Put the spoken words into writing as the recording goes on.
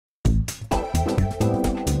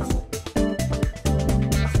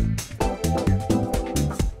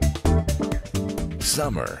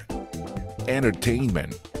summer,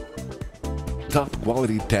 entertainment, top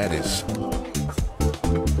quality tennis,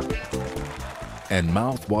 and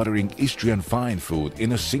mouth-watering Istrian fine food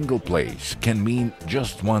in a single place can mean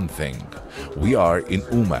just one thing. We are in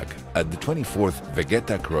Umag at the 24th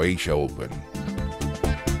Vegeta Croatia Open.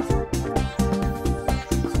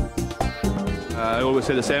 I always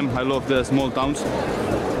say the same, I love the small towns.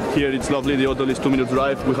 Here it's lovely, the hotel is 2-minute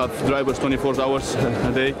drive, we have drivers 24 hours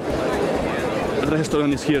a day. The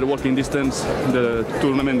restaurant is here, walking distance, the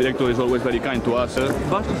tournament director is always very kind to us.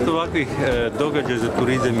 Važnost ovakvih događaja za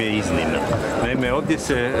turizam je iznimna. Naime, ovdje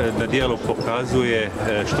se na djelu pokazuje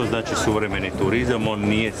što znači suvremeni turizam, on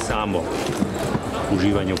nije samo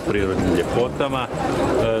uživanje u prirodnim ljepotama,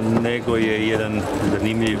 nego je jedan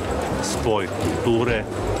zanimljiv spoj kulture,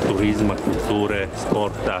 turizma, kulture,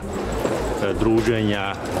 sporta,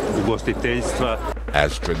 druženja, ugostiteljstva.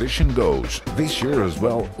 As tradition goes, this year as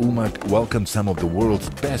well, Umag welcomed some of the world's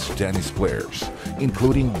best tennis players,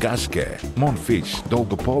 including Gasquet, Monfils,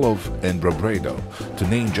 Dolgopolov and Robredo, to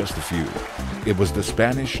name just a few. It was the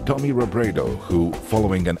Spanish Tommy Robredo who,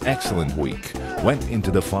 following an excellent week, went into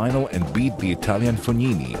the final and beat the Italian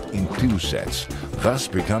Fognini in 2 sets, thus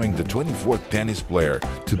becoming the 24th tennis player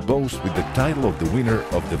to boast with the title of the winner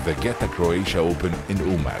of the Vegeta Croatia Open in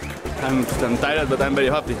Umag. I'm tired, but I'm very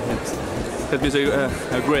happy. It has been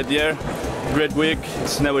a great year, great week.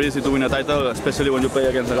 It's never easy to win a title, especially when you play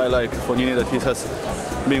against a guy like Fognini that he has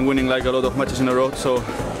been winning like a lot of matches in a row. So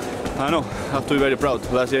I don't know, I have to be very proud.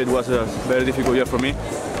 Last year it was a very difficult year for me,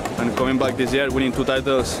 and coming back this year, winning 2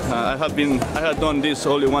 titles. I had done this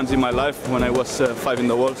only once in my life when I was 5 in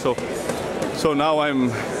the world. So now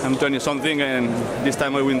I'm 20 something, and this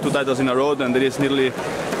time I win 2 titles in a row, and there is nearly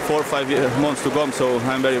 4 or 5 months to come. So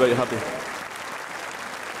I'm very, very happy.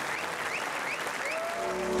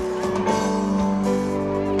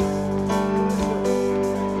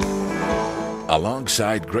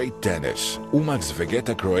 Alongside great tennis, Umag's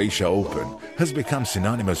Vegeta Croatia Open has become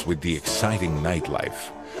synonymous with the exciting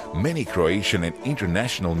nightlife. Many Croatian and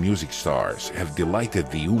international music stars have delighted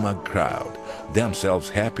the Umag crowd, themselves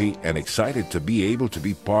happy and excited to be able to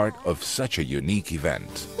be part of such a unique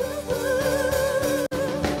event.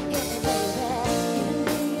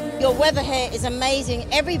 Your weather here is amazing.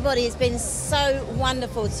 Everybody has been so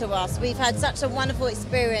wonderful to us. We've had such a wonderful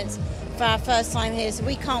experience for our first time here, so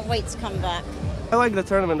we can't wait to come back. I like the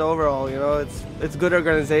tournament overall, you know, it's good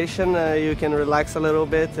organization, you can relax a little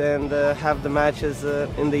bit and have the matches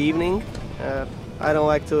in the evening. I don't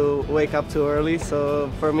like to wake up too early,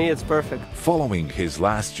 so for me it's perfect. Following his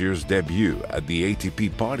last year's debut at the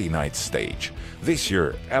ATP Party Night stage, this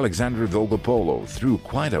year Alexander Dolgopolov threw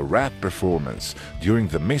quite a rap performance during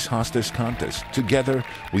the Miss Hostess contest together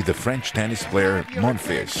with the French tennis player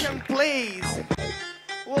Monfils.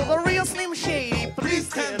 Well, the real Slim Shady, please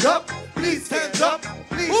stand up, please stand up,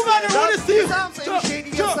 please stand up. I'm Slim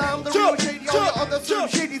Shady, yes, I'm the real Shady. All the other Slim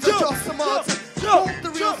Shadys are just some odds. Both the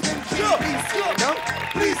real Slim Shady, please stand up,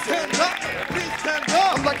 please stand up, please stand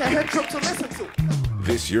up. I'm like a head trip to listen to.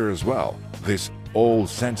 This year as well, this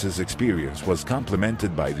all-senses experience was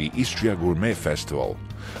complemented by the Istria Gourmet Festival.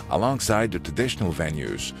 Alongside the traditional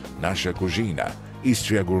venues, Naša Kužina,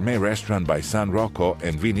 Istria Gourmet Restaurant by San Rocco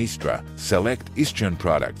and Vinistra select Istrian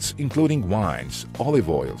products, including wines, olive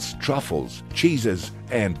oils, truffles, cheeses,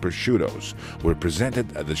 and prosciuttos, were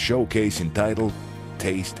presented at the showcase entitled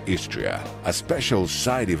Taste Istria. A special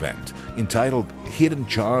side event entitled Hidden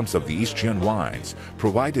Charms of the Istrian Wines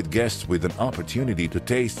provided guests with an opportunity to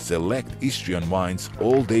taste select Istrian wines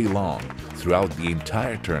all day long throughout the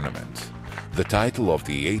entire tournament. The title of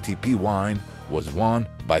the ATP wine was won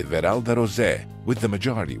by Veralda Rosé with the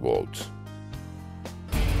majority votes.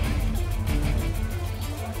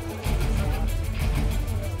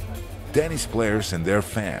 Tennis players and their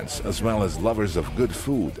fans, as well as lovers of good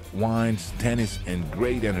food, wines, tennis and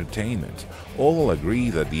great entertainment, all agree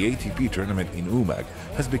that the ATP tournament in Umag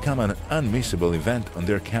has become an unmissable event on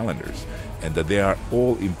their calendars, and that they are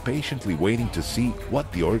all impatiently waiting to see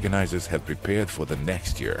what the organizers have prepared for the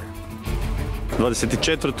next year.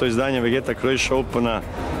 24. izdanje Vegeta Croatia Opena,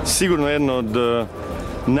 sigurno jedno od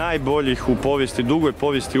najboljih u povijesti, dugoj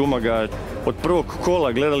povijesti Umaga. Od prvog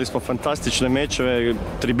kola gledali smo fantastične mečeve,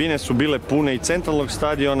 tribine su bile pune i centralnog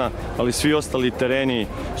stadiona, ali svi ostali tereni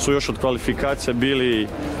su još od kvalifikacija bili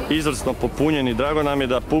izvrsno popunjeni. Drago nam je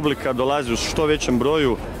da publika dolazi u što većem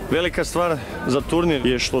broju. Velika stvar za turnir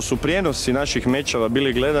je što su prijenosi naših mečeva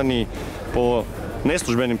bili gledani po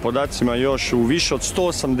neslužbenim podacima još u više od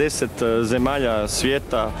 180 zemalja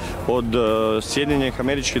svijeta, od Sjedinjenih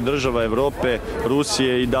Američkih Država, Europe,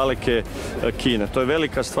 Rusije i daleke Kine. To je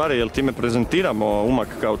velika stvar jer time prezentiramo Umag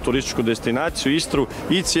kao turističku destinaciju, Istru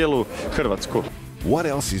i cijelu Hrvatsku. What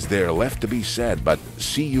else is there left to be said but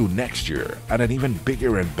see you next year at an even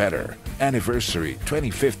bigger and better anniversary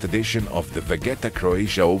 25th edition of the Vegeta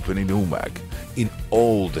Croatia Open in Umag in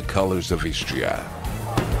all the colors of Istria.